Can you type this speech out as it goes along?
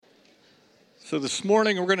So this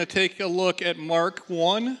morning we're going to take a look at Mark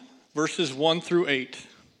 1, verses 1 through 8.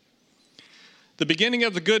 The beginning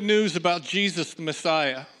of the good news about Jesus the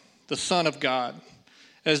Messiah, the Son of God,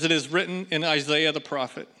 as it is written in Isaiah the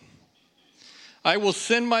prophet. I will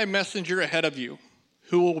send my messenger ahead of you,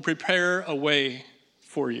 who will prepare a way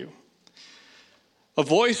for you. A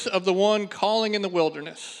voice of the one calling in the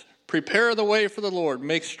wilderness, prepare the way for the Lord,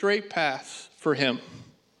 make straight paths for him.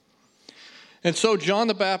 And so John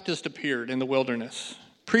the Baptist appeared in the wilderness,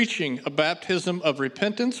 preaching a baptism of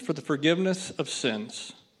repentance for the forgiveness of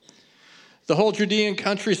sins. The whole Judean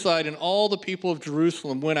countryside and all the people of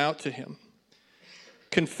Jerusalem went out to him.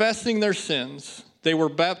 Confessing their sins, they were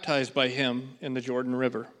baptized by him in the Jordan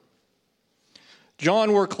River.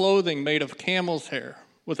 John wore clothing made of camel's hair,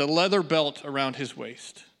 with a leather belt around his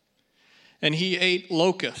waist. And he ate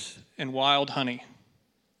locusts and wild honey.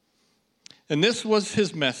 And this was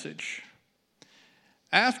his message.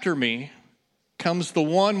 After me comes the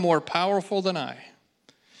one more powerful than I,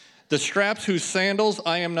 the straps whose sandals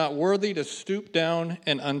I am not worthy to stoop down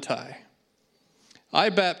and untie. I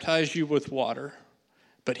baptize you with water,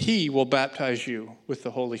 but he will baptize you with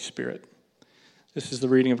the Holy Spirit. This is the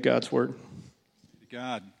reading of God's word.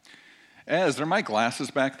 God. Ez, are my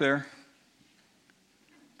glasses back there?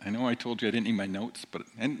 I know I told you I didn't need my notes, but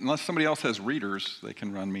unless somebody else has readers, they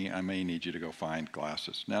can run me. I may need you to go find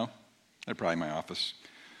glasses. No? They're probably in my office.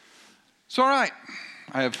 So, all right.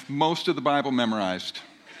 I have most of the Bible memorized.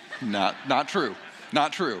 Not true.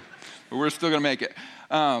 Not true. But we're still going to make it.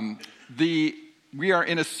 We are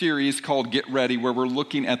in a series called Get Ready, where we're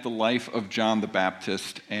looking at the life of John the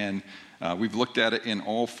Baptist, and we've looked at it in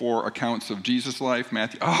all four accounts of Jesus' life.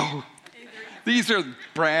 Matthew. Oh, these are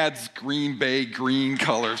Brad's Green Bay green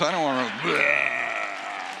colors. I don't want to.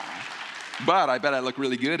 But I bet I look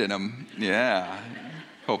really good in them. Yeah.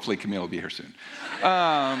 Hopefully Camille will be here soon.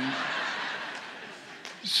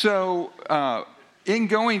 In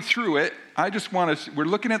going through it, we're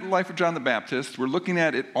looking at the life of John the Baptist. We're looking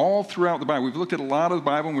at it all throughout the Bible. We've looked at a lot of the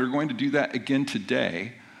Bible, and we're going to do that again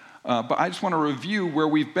today. But I just want to review where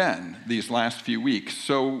we've been these last few weeks.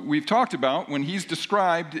 So we've talked about, when he's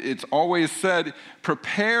described, it's always said,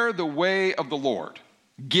 prepare the way of the Lord.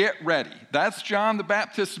 Get ready. That's John the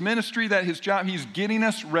Baptist's ministry, that his job, he's getting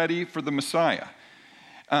us ready for the Messiah.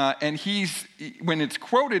 And when it's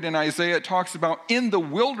quoted in Isaiah, it talks about, in the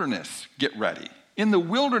wilderness, get ready. In the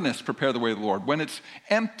wilderness, prepare the way of the Lord. When it's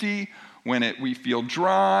empty, when we feel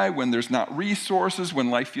dry, when there's not resources, when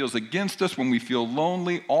life feels against us, when we feel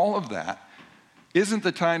lonely, all of that isn't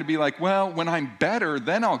the time to be like, well, when I'm better,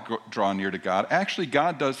 then I'll draw near to God. Actually,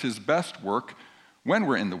 God does his best work when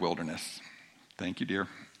we're in the wilderness. Thank you, dear.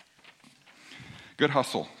 Good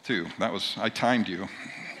hustle, too. I timed you.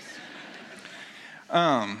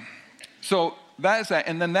 So that is that.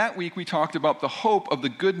 And then that week we talked about the hope of the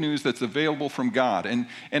good news that's available from God. And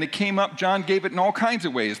it came up, John gave it in all kinds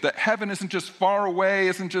of ways, that heaven isn't just far away,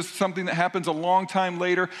 isn't just something that happens a long time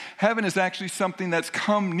later. Heaven is actually something that's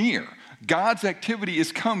come near. God's activity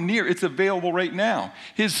is come near. It's available right now.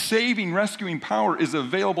 His saving, rescuing power is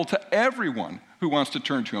available to everyone who wants to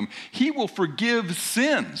turn to him. He will forgive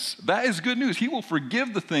sins. That is good news. He will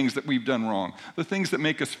forgive the things that we've done wrong, the things that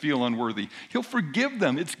make us feel unworthy. He'll forgive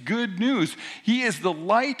them. It's good news. He is the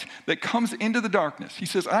light that comes into the darkness. He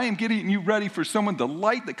says, I am getting you ready for someone, the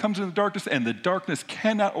light that comes into the darkness, and the darkness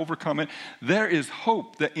cannot overcome it. There is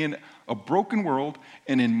hope that in a broken world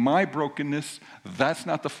and in my brokenness, that's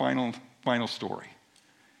not the final story.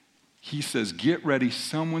 He says, get ready,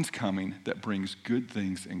 someone's coming that brings good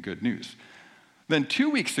things and good news. Then 2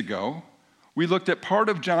 weeks ago, we looked at part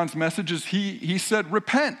of John's messages. He said,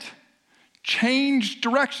 repent, change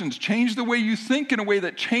directions, change the way you think in a way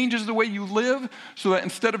that changes the way you live, so that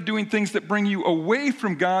instead of doing things that bring you away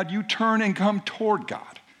from God, you turn and come toward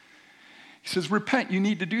God. He says, repent, you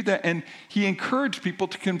need to do that. And he encouraged people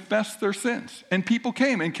to confess their sins. And people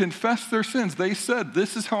came and confessed their sins. They said,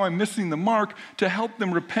 this is how I'm missing the mark, to help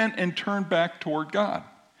them repent and turn back toward God.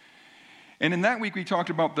 And in that week, we talked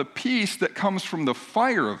about the peace that comes from the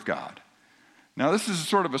fire of God. Now, this is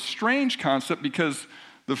sort of a strange concept because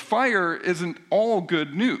the fire isn't all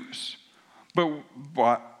good news.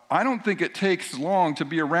 But I don't think it takes long to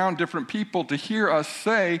be around different people to hear us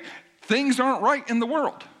say, things aren't right in the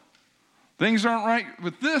world. Things aren't right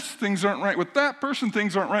with this, things aren't right with that person,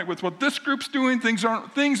 things aren't right with what this group's doing, things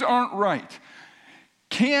aren't right.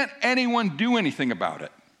 Can't anyone do anything about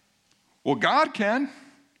it? Well, God can.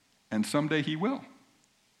 And someday he will.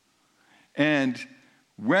 And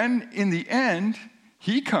when in the end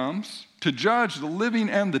he comes to judge the living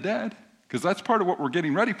and the dead, because that's part of what we're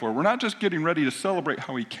getting ready for. We're not just getting ready to celebrate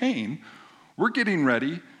how he came. We're getting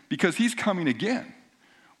ready because he's coming again.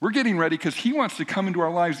 We're getting ready because he wants to come into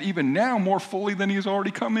our lives even now more fully than he's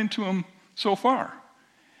already come into them so far.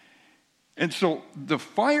 And so the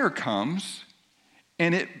fire comes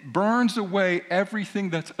and it burns away everything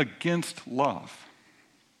that's against love.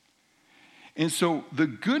 And so the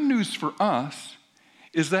good news for us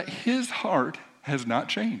is that his heart has not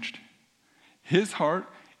changed. His heart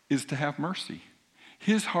is to have mercy.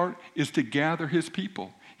 His heart is to gather his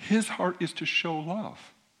people. His heart is to show love.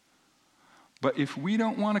 But if we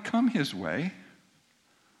don't want to come his way,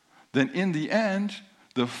 then in the end,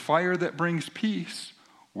 the fire that brings peace,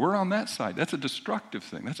 we're on that side. That's a destructive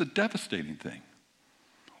thing. That's a devastating thing.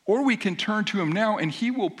 Or we can turn to him now and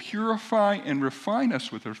he will purify and refine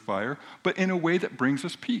us with his fire, but in a way that brings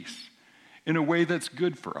us peace, in a way that's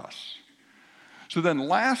good for us. So then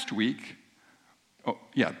last week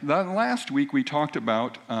we talked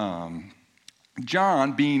about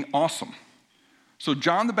John being awesome. So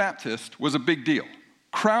John the Baptist was a big deal.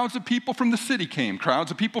 Crowds of people from the city came.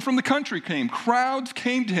 Crowds of people from the country came. Crowds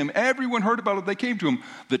came to him. Everyone heard about it. They came to him.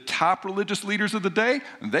 The top religious leaders of the day,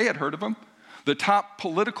 they had heard of him. The top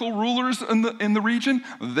political rulers in the region,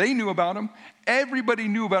 they knew about him. Everybody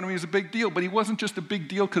knew about him. He was a big deal, but he wasn't just a big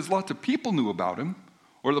deal because lots of people knew about him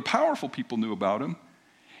or the powerful people knew about him.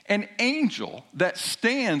 An angel that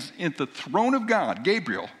stands at the throne of God,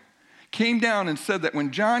 Gabriel, came down and said that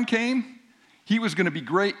when John came, he was going to be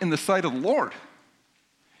great in the sight of the Lord.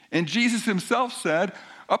 And Jesus himself said,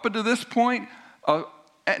 up until this point,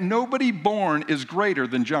 nobody born is greater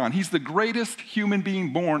than John. He's the greatest human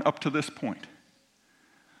being born up to this point.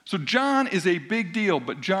 So John is a big deal,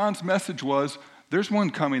 but John's message was, there's one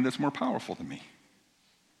coming that's more powerful than me.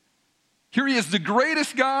 Here he is, the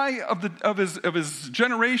greatest guy of his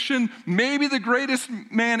generation, maybe the greatest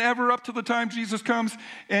man ever up to the time Jesus comes,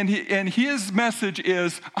 and his message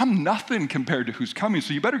is, I'm nothing compared to who's coming,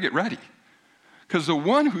 so you better get ready. Because the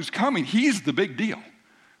one who's coming, he's the big deal.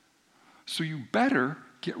 So you better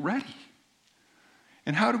get ready.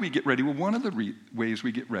 And how do we get ready? Well, one of the ways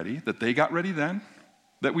we get ready, that they got ready then,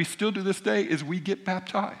 that we still do this day, is we get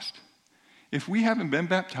baptized. If we haven't been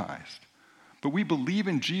baptized, but we believe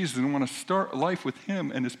in Jesus and want to start life with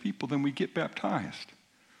him and his people, then we get baptized.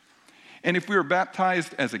 And if we were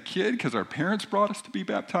baptized as a kid because our parents brought us to be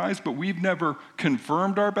baptized, but we've never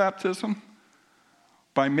confirmed our baptism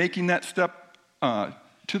by making that step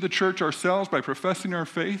to the church ourselves, by professing our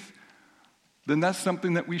faith, then that's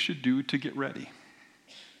something that we should do to get ready.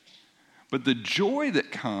 But the joy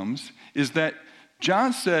that comes is that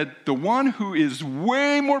John said, the one who is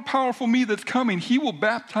way more powerful than me that's coming, he will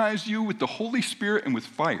baptize you with the Holy Spirit and with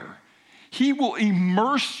fire. He will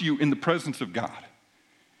immerse you in the presence of God.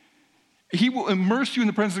 He will immerse you in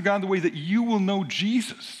the presence of God in the way that you will know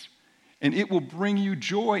Jesus. And it will bring you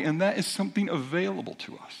joy, and that is something available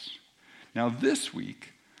to us. Now this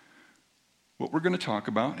week, what we're going to talk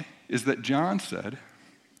about is that John said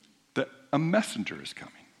that a messenger is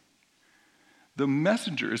coming. The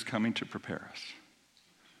messenger is coming to prepare us.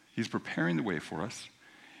 He's preparing the way for us.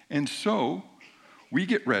 And so we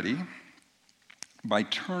get ready by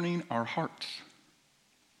turning our hearts,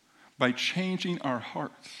 by changing our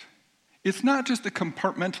hearts. It's not just a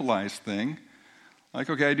compartmentalized thing, like,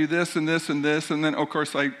 okay, I do this and this and this, and then, of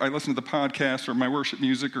course, I listen to the podcast or my worship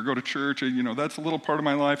music or go to church, and, that's a little part of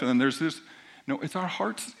my life, and then there's this. No, it's our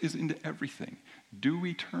hearts is into everything. Do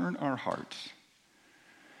we turn our hearts?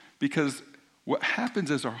 Because what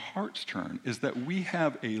happens as our hearts turn is that we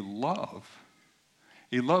have a love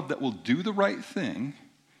that will do the right thing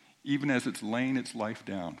even as it's laying its life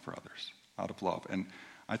down for others out of love. And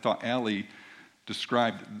I thought Allie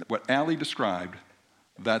described,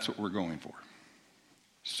 that's what we're going for.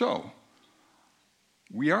 So,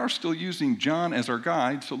 we are still using John as our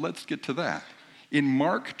guide, so let's get to that. In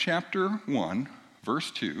Mark chapter 1,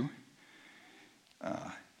 verse 2,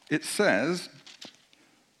 it says,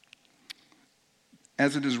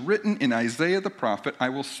 as it is written in Isaiah the prophet, I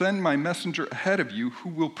will send my messenger ahead of you who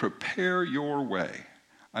will prepare your way.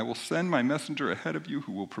 I will send my messenger ahead of you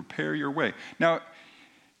who will prepare your way. Now,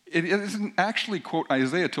 it doesn't actually quote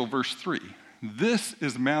Isaiah till verse 3. This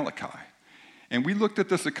is Malachi. And we looked at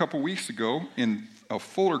this a couple weeks ago in a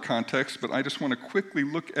fuller context, but I just want to quickly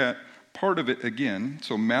look at part of it again.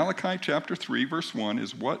 So Malachi chapter 3, verse 1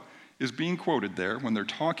 is what is being quoted there when they're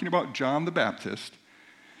talking about John the Baptist.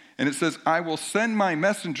 And it says, I will send my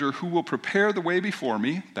messenger who will prepare the way before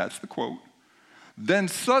me. That's the quote. Then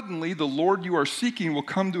suddenly the Lord you are seeking will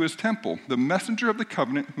come to his temple. The messenger of the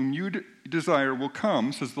covenant whom you desire will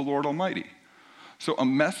come, says the Lord Almighty. So a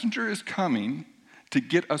messenger is coming to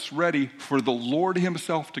get us ready for the Lord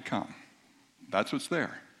himself to come. That's what's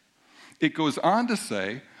there. It goes on to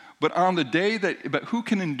say, but on the day but who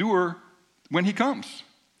can endure when he comes?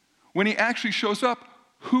 When he actually shows up,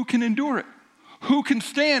 who can endure it? Who can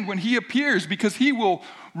stand when he appears? Because he will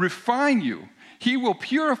refine you. He will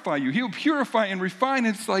purify you. He'll purify and refine.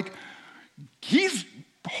 It's like, he's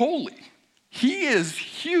holy. He is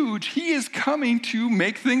huge. He is coming to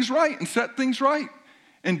make things right and set things right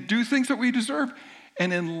and do things that we deserve.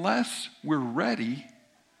 And unless we're ready,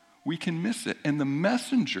 we can miss it. And the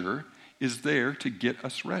messenger is there to get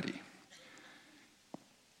us ready.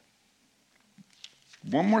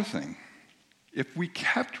 One more thing. If we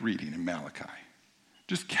kept reading in Malachi,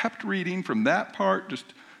 just kept reading from that part, just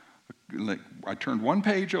like I turned one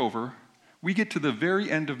page over, we get to the very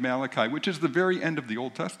end of Malachi, which is the very end of the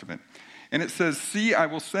Old Testament. And it says, "See, I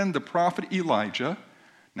will send the prophet Elijah."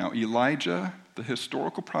 Now, Elijah, the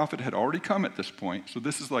historical prophet, had already come at this point. So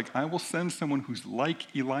this is like, I will send someone who's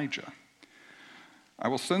like Elijah. "I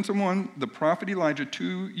will send someone, the prophet Elijah,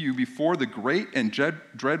 to you before the great and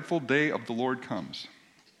dreadful day of the Lord comes.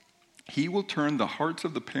 He will turn the hearts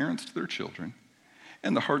of the parents to their children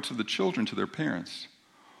and the hearts of the children to their parents,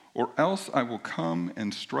 or else I will come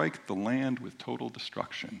and strike the land with total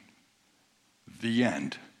destruction." The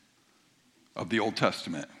end of the Old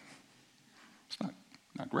Testament. It's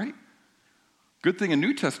not great. Good thing a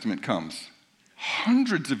New Testament comes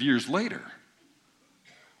hundreds of years later.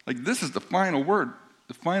 Like, this is the final word.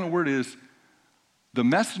 The final word is, the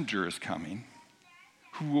messenger is coming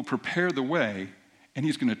who will prepare the way, and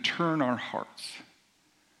he's going to turn our hearts.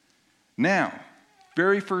 Now,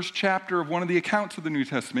 very first chapter of one of the accounts of the New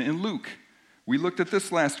Testament in Luke. We looked at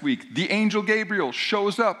this last week. The angel Gabriel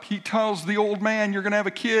shows up. He tells the old man, "You're going to have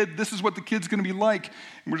a kid. This is what the kid's going to be like."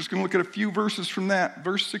 And we're just going to look at a few verses from that.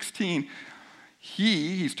 Verse 16.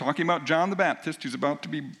 He's talking about John the Baptist, who's about to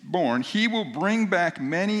be born. "He will bring back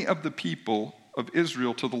many of the people of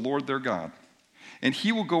Israel to the Lord their God. And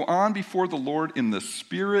he will go on before the Lord in the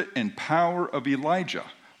spirit and power of Elijah."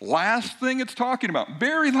 Last thing it's talking about,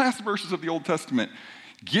 very last verses of the Old Testament.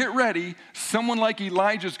 Get ready, someone like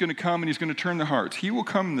Elijah is going to come and he's going to turn the hearts. He will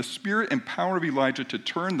come in the spirit and power of Elijah to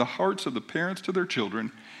turn the hearts of the parents to their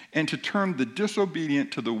children and to turn the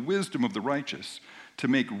disobedient to the wisdom of the righteous, to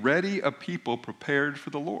make ready a people prepared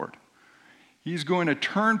for the Lord. He's going to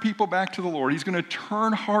turn people back to the Lord. He's going to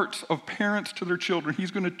turn hearts of parents to their children.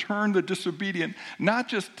 He's going to turn the disobedient, not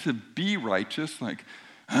just to be righteous, like,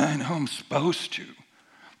 I know I'm supposed to,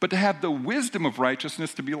 but to have the wisdom of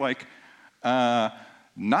righteousness to be like,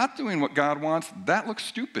 not doing what God wants, that looks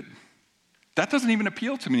stupid. That doesn't even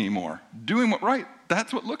appeal to me anymore. Doing what right,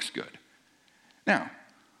 that's what looks good. Now,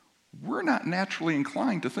 we're not naturally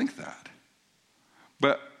inclined to think that.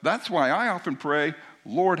 But that's why I often pray,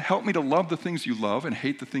 "Lord, help me to love the things you love and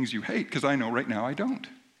hate the things you hate," because I know right now I don't.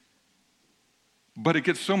 But it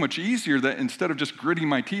gets so much easier that instead of just gritting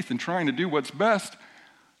my teeth and trying to do what's best,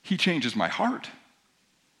 he changes my heart.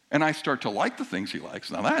 And I start to like the things he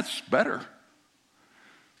likes. Now that's better.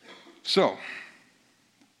 So,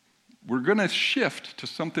 we're going to shift to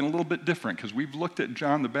something a little bit different because we've looked at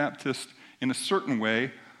John the Baptist in a certain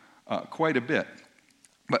way quite a bit.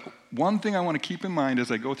 But one thing I want you to keep in mind as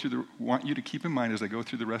I go through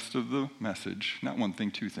the rest of the message, not one thing,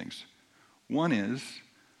 two things. One is,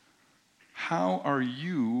 how are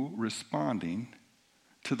you responding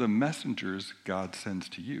to the messengers God sends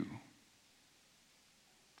to you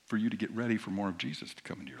for you to get ready for more of Jesus to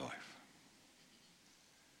come into your life?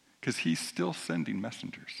 Because he's still sending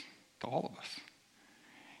messengers to all of us.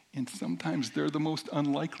 And sometimes they're the most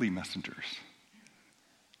unlikely messengers.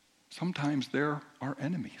 Sometimes they're our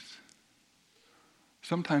enemies.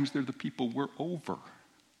 Sometimes they're the people we're over.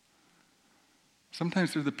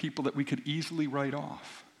 Sometimes they're the people that we could easily write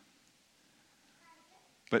off.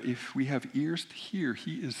 But if we have ears to hear,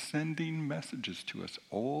 he is sending messages to us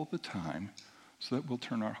all the time so that we'll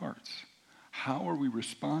turn our hearts. How are we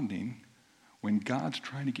responding when God's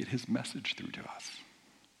trying to get his message through to us?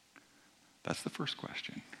 That's the first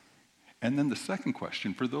question. And then the second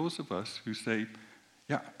question, for those of us who say,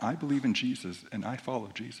 yeah, I believe in Jesus and I follow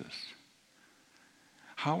Jesus.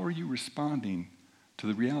 How are you responding to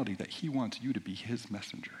the reality that he wants you to be his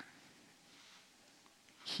messenger?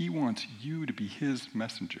 He wants you to be his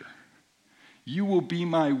messenger. You will be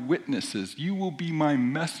my witnesses. You will be my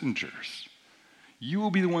messengers. You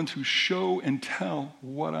will be the ones who show and tell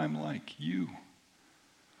what I'm like. You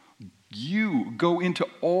go into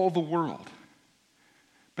all the world.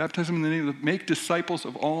 Baptize them in the name of, make disciples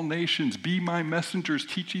of all nations. Be my messengers,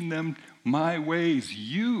 teaching them my ways.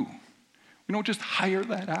 We don't just hire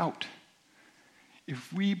that out.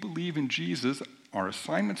 If we believe in Jesus, our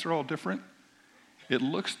assignments are all different. It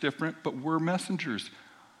looks different, but we're messengers.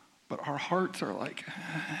 But our hearts are like,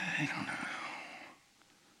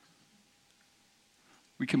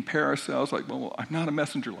 compare ourselves like, well, I'm not a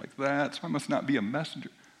messenger like that, so I must not be a messenger.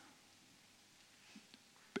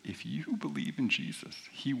 But if you believe in Jesus,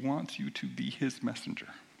 he wants you to be his messenger.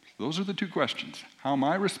 Those are the two questions. How am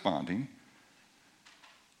I responding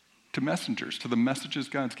to messengers, to the messages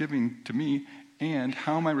God's giving to me, and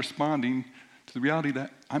how am I responding to the reality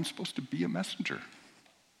that I'm supposed to be a messenger?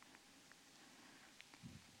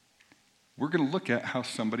 We're going to look at how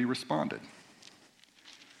somebody responded.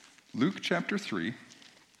 Luke chapter 3,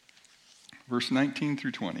 verse 19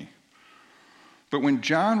 through 20. But when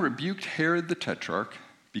John rebuked Herod the Tetrarch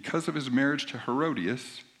because of his marriage to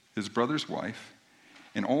Herodias, his brother's wife,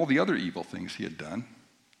 and all the other evil things he had done,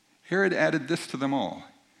 Herod added this to them all.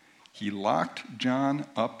 He locked John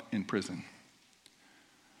up in prison.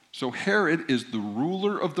 So Herod is the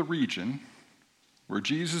ruler of the region where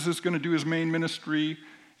Jesus is going to do his main ministry,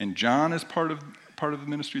 and John is part of the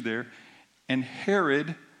ministry there. And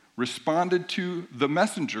Herod responded to the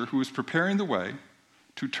messenger who was preparing the way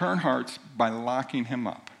to turn hearts by locking him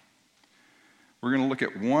up. We're going to look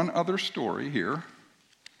at one other story here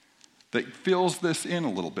that fills this in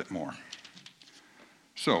a little bit more.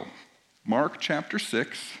 So, Mark chapter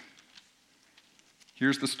 6.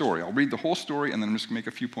 Here's the story. I'll read the whole story, and then I'm just going to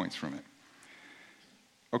make a few points from it.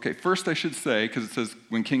 Okay, first I should say, because it says,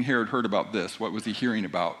 when King Herod heard about this, what was he hearing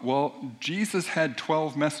about? Well, Jesus had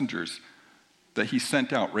 12 messengers that he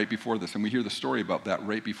sent out right before this, and we hear the story about that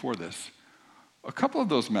right before this. A couple of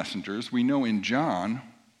those messengers, we know in John,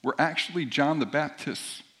 were actually John the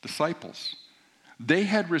Baptist's disciples. They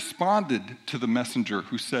had responded to the messenger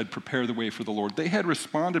who said, prepare the way for the Lord. They had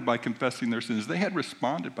responded by confessing their sins. They had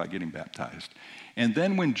responded by getting baptized. And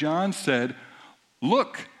then when John said,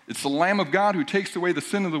 look, it's the Lamb of God who takes away the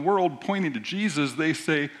sin of the world, pointing to Jesus, they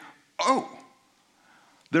say, oh,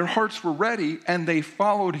 their hearts were ready and they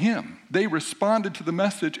followed him. They responded to the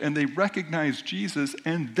message and they recognized Jesus,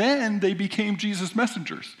 and then they became Jesus'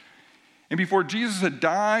 messengers. And before Jesus had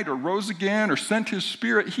died or rose again or sent his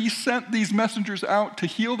Spirit, he sent these messengers out to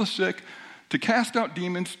heal the sick, to cast out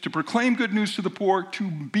demons, to proclaim good news to the poor, to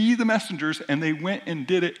be the messengers, and they went and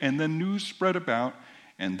did it, and then news spread about,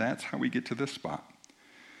 and that's how we get to this spot.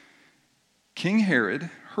 King Herod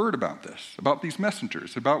heard about this, about these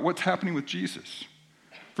messengers, about what's happening with Jesus.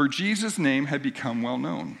 For Jesus' name had become well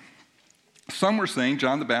known. Some were saying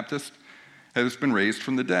John the Baptist has been raised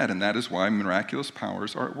from the dead, and that is why miraculous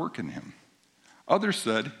powers are at work in him. Others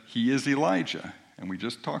said he is Elijah, and we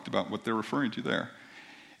just talked about what they're referring to there.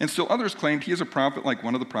 And still others claimed he is a prophet like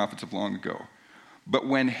one of the prophets of long ago. But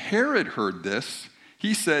when Herod heard this,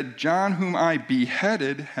 he said, John, whom I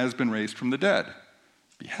beheaded, has been raised from the dead.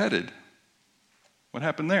 Beheaded? What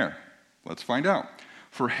happened there? Let's find out.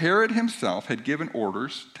 For Herod himself had given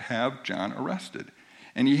orders to have John arrested,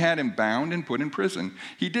 and he had him bound and put in prison.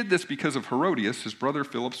 He did this because of Herodias, his brother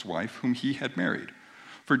Philip's wife, whom he had married.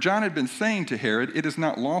 For John had been saying to Herod, it is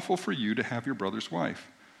not lawful for you to have your brother's wife.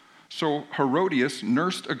 So Herodias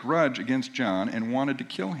nursed a grudge against John and wanted to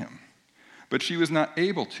kill him. But she was not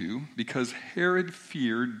able to, because Herod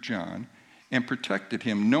feared John and protected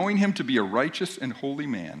him, knowing him to be a righteous and holy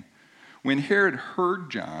man. When Herod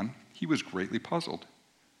heard John, he was greatly puzzled,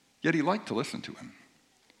 yet he liked to listen to him.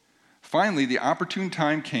 Finally, the opportune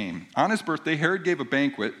time came. On his birthday, Herod gave a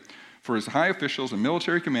banquet for his high officials and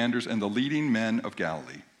military commanders and the leading men of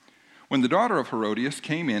Galilee. When the daughter of Herodias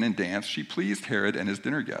came in and danced, she pleased Herod and his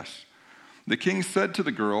dinner guests. The king said to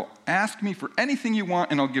the girl, ask me for anything you want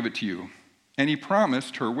and I'll give it to you. And he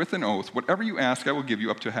promised her with an oath, whatever you ask, I will give you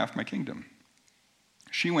up to half my kingdom.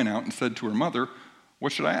 She went out and said to her mother,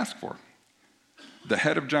 what should I ask for? The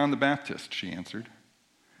head of John the Baptist, she answered.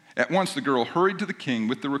 At once the girl hurried to the king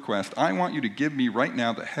with the request, I want you to give me right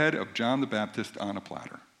now the head of John the Baptist on a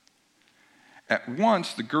platter. At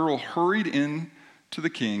once the girl hurried in to the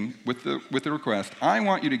king with the request, I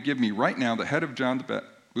want you to give me right now the head of John the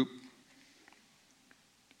Baptist.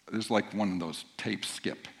 There's like one of those tapes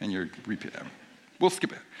skip, and you repeat it. We'll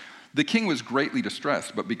skip it. The king was greatly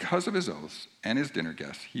distressed, but because of his oaths and his dinner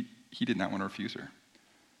guests, he did not want to refuse her.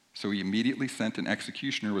 So he immediately sent an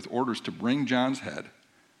executioner with orders to bring John's head.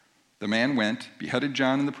 The man went, beheaded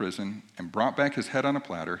John in the prison, and brought back his head on a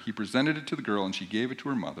platter. He presented it to the girl, and she gave it to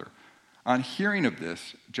her mother. On hearing of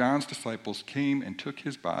this, John's disciples came and took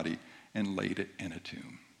his body and laid it in a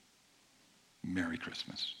tomb. Merry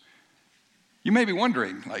Christmas. You may be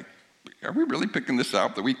wondering, are we really picking this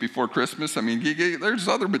out the week before Christmas? I mean, there's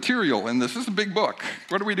other material in this. This is a big book.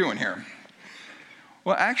 What are we doing here?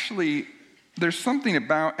 Well, actually, there's something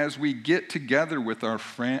about as we get together with our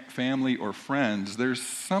family or friends, there's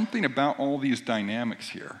something about all these dynamics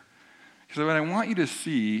here. Because what I want you to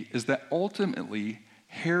see is that ultimately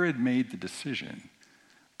Herod made the decision.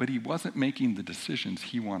 but he wasn't making the decisions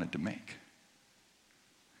he wanted to make.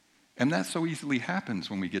 And that so easily happens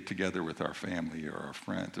when we get together with our family or our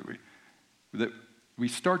friends, that we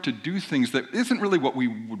start to do things that isn't really what we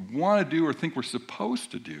would want to do or think we're supposed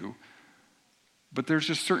to do, but there's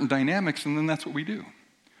just certain dynamics, and then that's what we do.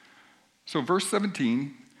 So verse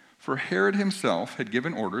 17, for Herod himself had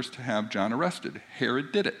given orders to have John arrested.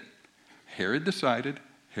 Herod did it. Herod decided,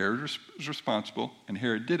 Herod was responsible, and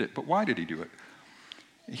Herod did it. But why did he do it?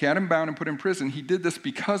 He had him bound and put in prison. He did this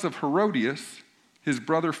because of Herodias, his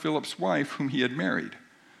brother Philip's wife, whom he had married.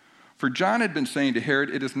 For John had been saying to Herod,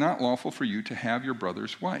 it is not lawful for you to have your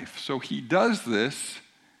brother's wife. So he does this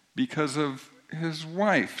because of his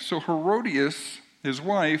wife. So Herodias, his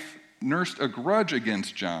wife, nursed a grudge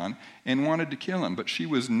against John and wanted to kill him, but she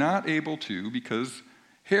was not able to because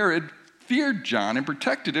Herod feared John and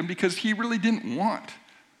protected him because he really didn't want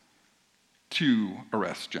to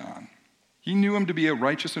arrest John. He knew him to be a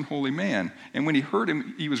righteous and holy man, and when he heard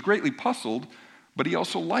him, he was greatly puzzled, but he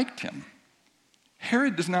also liked him.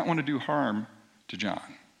 Herod does not want to do harm to John,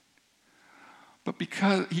 but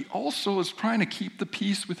because he also is trying to keep the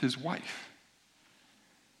peace with his wife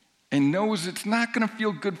and knows it's not going to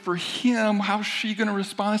feel good for him. How's she going to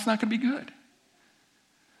respond? It's not going to be good.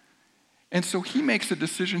 And so he makes a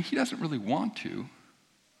decision he doesn't really want to,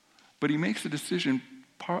 but he makes a decision,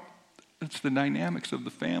 it's the dynamics of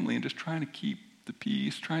the family and just trying to keep the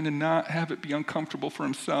peace, trying to not have it be uncomfortable for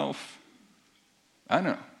himself. I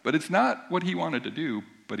know, but it's not what he wanted to do,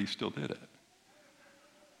 but he still did it.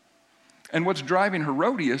 And what's driving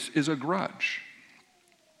Herodias is a grudge.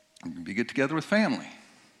 We get together with family.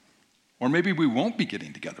 Or maybe we won't be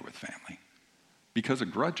getting together with family because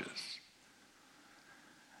of grudges.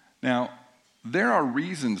 Now, there are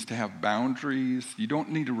reasons to have boundaries. You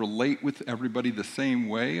don't need to relate with everybody the same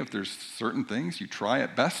way. If there's certain things, you try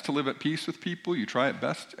at best to live at peace with people. You try at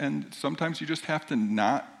best, and sometimes you just have to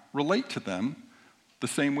not relate to them the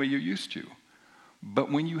same way you used to.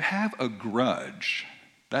 But when you have a grudge,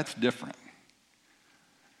 that's different.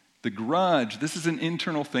 The grudge, this is an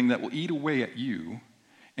internal thing that will eat away at you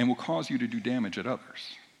and will cause you to do damage at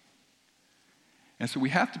others. And so we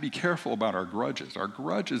have to be careful about our grudges. Our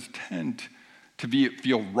grudges tend to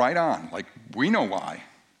feel right on, like we know why.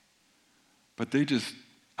 But they just,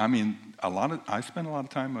 I spend a lot of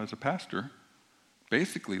time as a pastor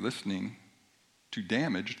basically listening to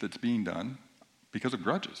damage that's being done because of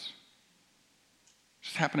grudges. It's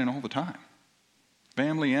just happening all the time.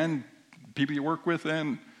 Family and people you work with,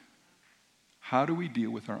 and how do we deal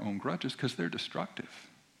with our own grudges? Because they're destructive.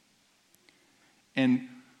 And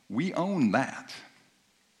we own that.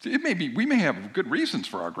 We may have good reasons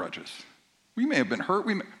for our grudges. We may have been hurt,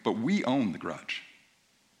 but we own the grudge.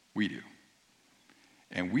 We do.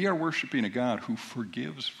 And we are worshiping a God who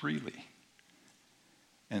forgives freely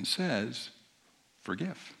and says,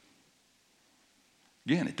 forgive.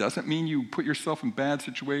 Again, it doesn't mean you put yourself in bad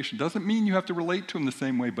situations. It doesn't mean you have to relate to him the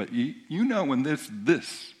same way, but you know when there's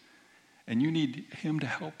this, and you need him to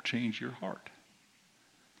help change your heart.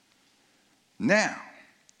 Now,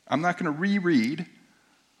 I'm not going to reread,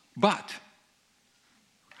 but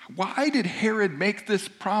why did Herod make this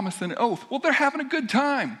promise and oath? Well, they're having a good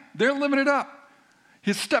time. They're living it up.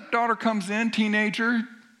 His stepdaughter comes in, teenager,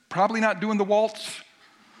 probably not doing the waltz.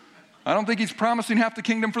 I don't think he's promising half the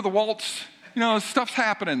kingdom for the waltz. Stuff's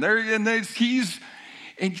happening.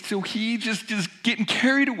 And so he just is getting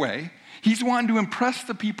carried away. He's wanting to impress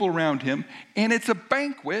the people around him, and it's a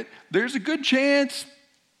banquet. There's a good chance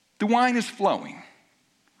the wine is flowing.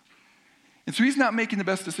 And so he's not making the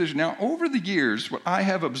best decision. Now, over the years, what I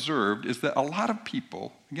have observed is that a lot of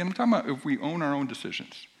people, again, I'm talking about if we own our own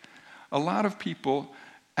decisions, a lot of people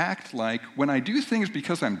act like when I do things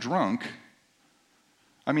because I'm drunk,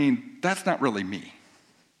 that's not really me.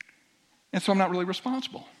 And so I'm not really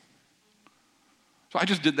responsible. So I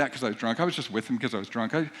just did that because I was drunk. I was just with him because I was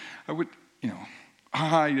drunk. I don't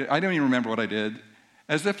even remember what I did.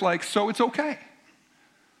 As if so it's okay.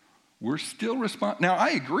 We're still responsible. Now, I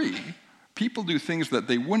agree. People do things that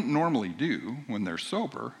they wouldn't normally do when they're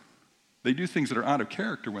sober. They do things that are out of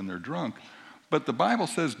character when they're drunk. But the Bible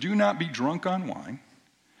says, do not be drunk on wine.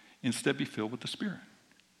 Instead, be filled with the Spirit.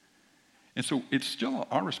 And so it's still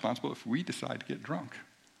our responsibility if we decide to get drunk.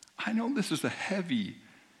 I know this is a heavy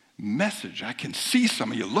message. I can see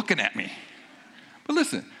some of you looking at me. But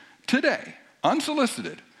listen, today,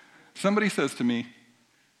 unsolicited, somebody says to me,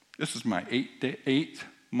 this is my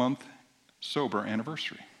 8-month sober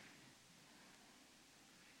anniversary.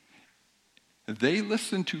 They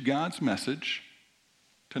listened to God's message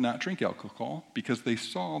to not drink alcohol because they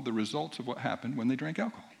saw the results of what happened when they drank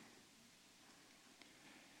alcohol.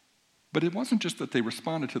 But it wasn't just that they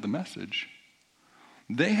responded to the message.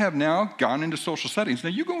 They have now gone into social settings. Now,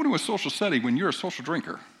 you go into a social setting when you're a social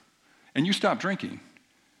drinker and you stop drinking,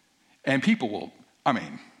 and people will,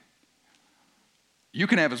 you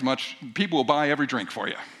can have as much, people will buy every drink for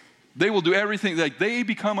you. They will do everything, like they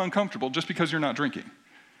become uncomfortable just because you're not drinking.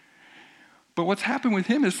 But what's happened with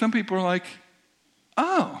him is some people are like,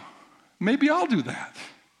 oh, maybe I'll do that.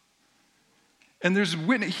 And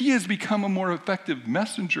he has become a more effective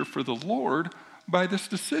messenger for the Lord by this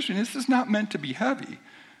decision. This is not meant to be heavy,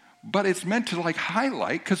 but it's meant to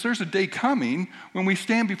highlight, because there's a day coming when we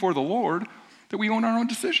stand before the Lord that we own our own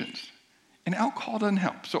decisions. And alcohol doesn't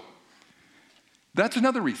help. So that's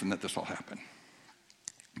another reason that this all happened.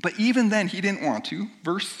 But even then, he didn't want to.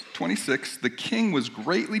 Verse 26, the king was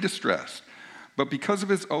greatly distressed, but because of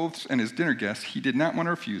his oaths and his dinner guests, he did not want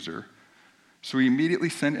to refuse her. So he immediately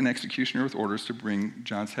sent an executioner with orders to bring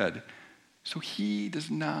John's head. So he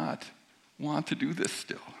does not want to do this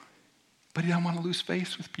still, but he doesn't want to lose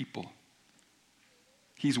face with people.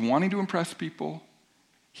 He's wanting to impress people.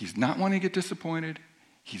 He's not wanting to get disappointed.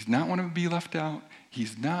 He's not wanting to be left out.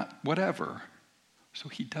 He's not whatever. So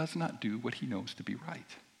he does not do what he knows to be right.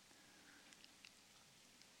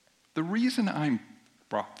 The reason I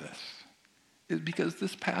brought this is because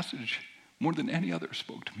this passage, more than any other,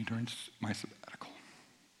 spoke to me during my sabbatical.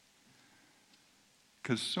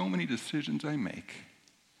 Because so many decisions I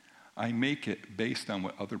make it based on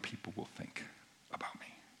what other people will think about me,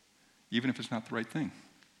 even if it's not the right thing.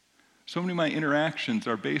 So many of my interactions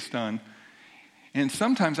are based on, and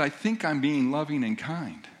sometimes I think I'm being loving and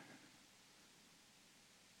kind,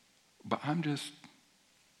 but I'm just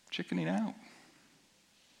chickening out.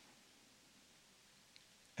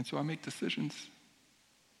 And so I make decisions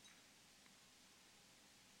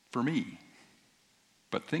for me,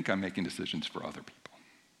 but think I'm making decisions for other people.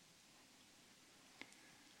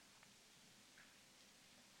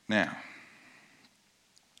 Now,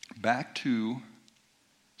 back to,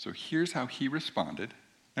 so here's how he responded.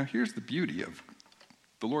 Now here's the beauty of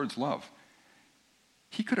the Lord's love.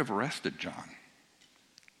 He could have arrested John.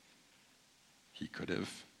 He could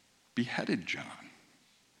have beheaded John.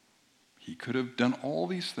 He could have done all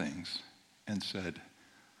these things and said,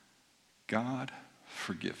 God,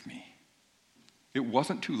 forgive me. It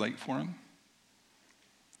wasn't too late for him.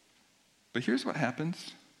 But here's what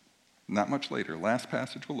happens not much later. Last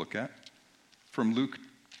passage we'll look at from Luke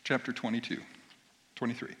chapter 23.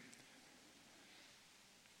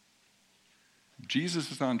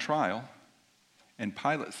 Jesus is on trial, and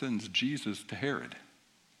Pilate sends Jesus to Herod.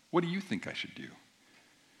 What do you think I should do?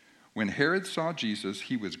 When Herod saw Jesus,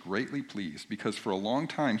 he was greatly pleased, because for a long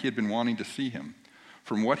time he had been wanting to see him.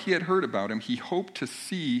 From what he had heard about him, he hoped to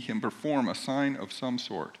see him perform a sign of some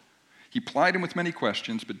sort. He plied him with many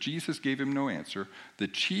questions, but Jesus gave him no answer. The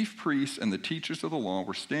chief priests and the teachers of the law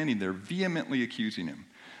were standing there vehemently accusing him.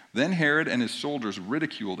 Then Herod and his soldiers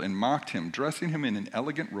ridiculed and mocked him. Dressing him in an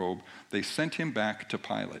elegant robe, they sent him back to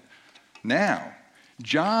Pilate. Now,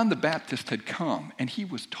 John the Baptist had come, and he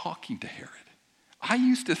was talking to Herod. I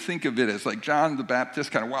used to think of it as like John the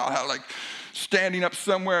Baptist kind of standing up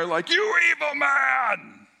somewhere like, you evil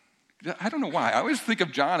man! I don't know why. I always think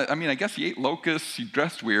of John, I guess he ate locusts, he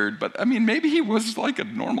dressed weird, but maybe he was like a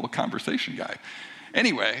normal conversation guy.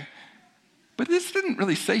 Anyway, but this didn't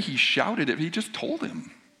really say he shouted it. He just told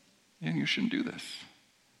him, and you shouldn't do this.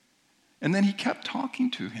 And then he kept talking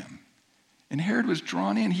to him. And Herod was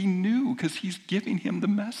drawn in. He knew, because he's giving him the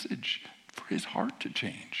message for his heart to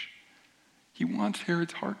change. He wants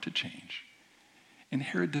Herod's heart to change. And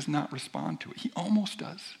Herod does not respond to it. He almost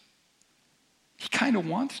does. He kind of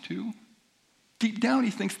wants to. Deep down, he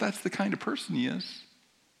thinks that's the kind of person he is.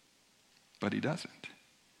 But he doesn't.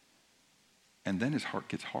 And then his heart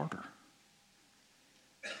gets harder.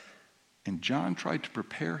 And John tried to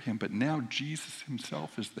prepare him, but now Jesus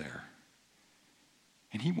himself is there.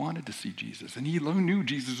 And he wanted to see Jesus. And he knew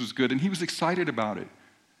Jesus was good, and he was excited about it.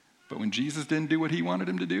 But when Jesus didn't do what he wanted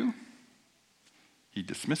him to do, he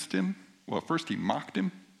dismissed him. Well, first he mocked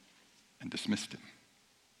him and dismissed him.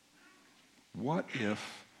 What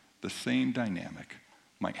if the same dynamic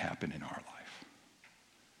might happen in our life?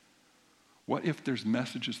 What if there's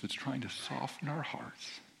messages that's trying to soften our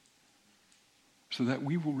hearts so that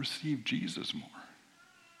we will receive Jesus more?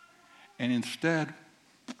 And instead,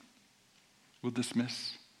 we'll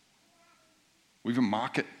dismiss. We even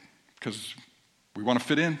mock it because we want to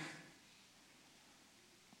fit in.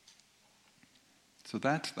 So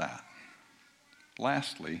that's that.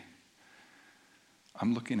 Lastly,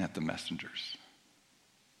 I'm looking at the messengers.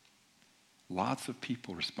 Lots of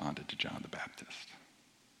people responded to John the Baptist,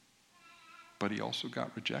 but he also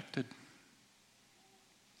got rejected.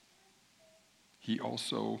 he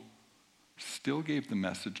also still gave the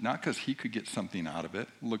message, not because he could get something out of it.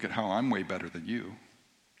 Look at how I'm way better than you.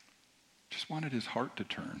 Just wanted his heart to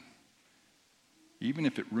turn. Even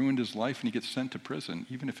if it ruined his life and he gets sent to prison,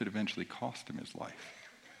 even if it eventually cost him his life.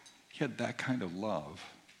 He had that kind of love,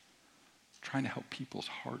 trying to help people's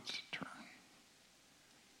hearts turn.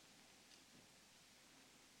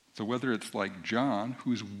 So whether it's like John,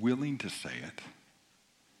 who's willing to say it,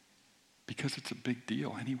 because it's a big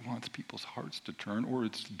deal and he wants people's hearts to turn, or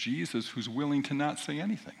it's Jesus who's willing to not say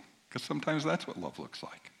anything, because sometimes that's what love looks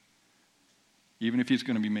like, even if he's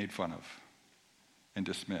going to be made fun of and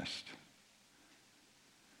dismissed.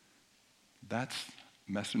 That's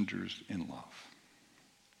messengers in love.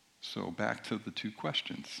 So back to the two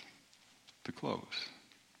questions to close.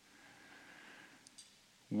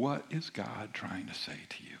 What is God trying to say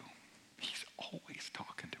to you? He's always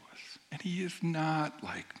talking to us. And he is not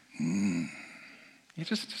like,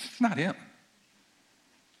 it's not him.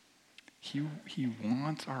 He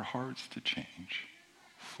wants our hearts to change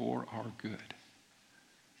for our good.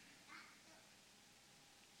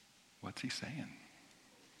 What's he saying?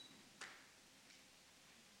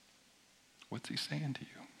 What's he saying to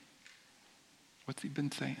you? What's he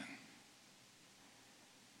been saying?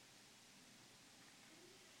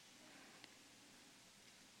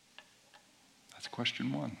 That's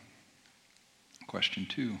question one. Question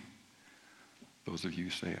two, those of you who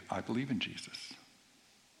say, I believe in Jesus.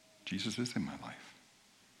 Jesus is in my life.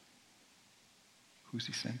 Who's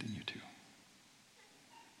he sending you to?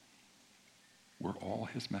 We're all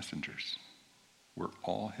his messengers. We're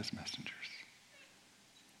all his messengers.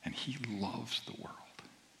 And he loves the world.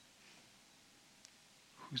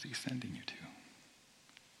 Who's he sending you to?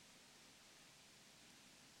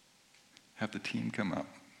 Have the team come up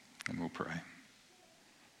and we'll pray.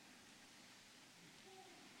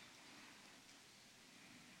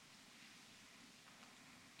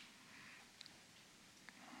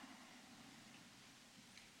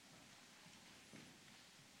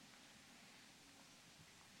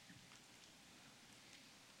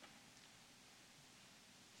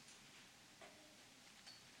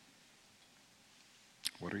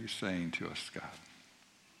 What are you saying to us, God?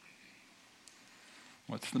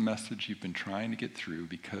 What's the message you've been trying to get through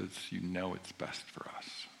because you know it's best for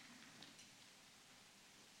us?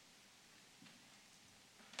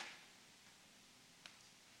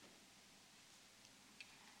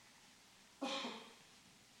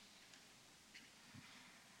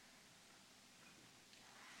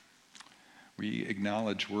 We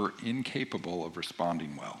acknowledge we're incapable of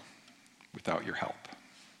responding well without your help.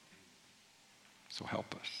 So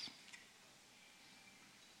help us.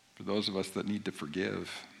 For those of us that need to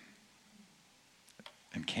forgive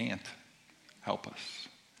and can't, help us.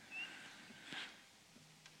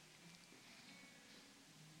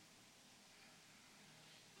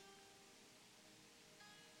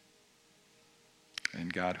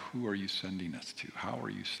 And God, who are you sending us to? How are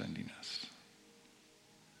you sending us?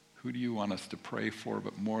 Who do you want us to pray for,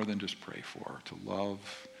 but more than just pray for, to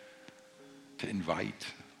love, to invite,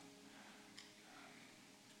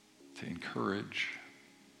 to encourage,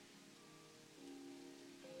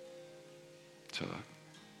 to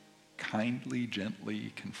kindly,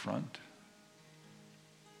 gently confront?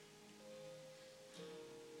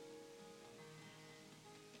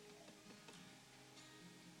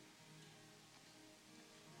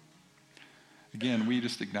 Again, we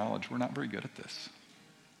just acknowledge we're not very good at this.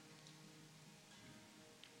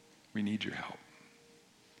 We need your help.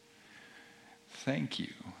 Thank you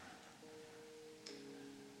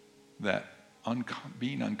that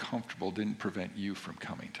being uncomfortable didn't prevent you from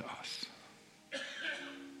coming to us.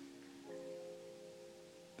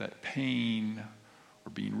 That pain or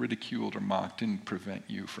being ridiculed or mocked didn't prevent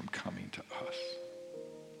you from coming to us.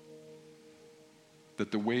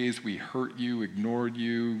 That the ways we hurt you, ignored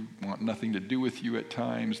you, want nothing to do with you at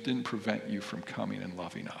times didn't prevent you from coming and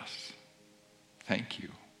loving us. Thank you.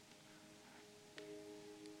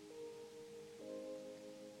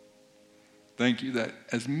 Thank you that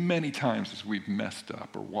as many times as we've messed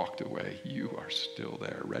up or walked away, you are still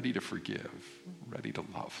there, ready to forgive, ready to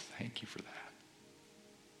love. Thank you for that.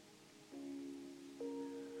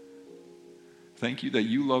 Thank you that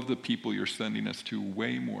you love the people you're sending us to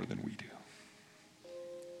way more than we do.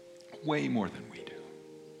 Way more than we do.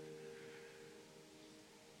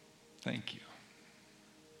 Thank you.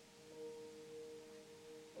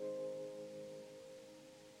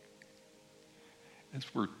 As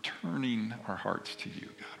we're turning our hearts to you,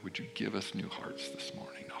 God, would you give us new hearts this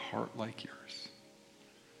morning, a heart like yours.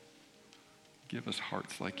 Give us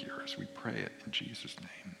hearts like yours. We pray it in Jesus'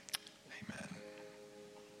 name.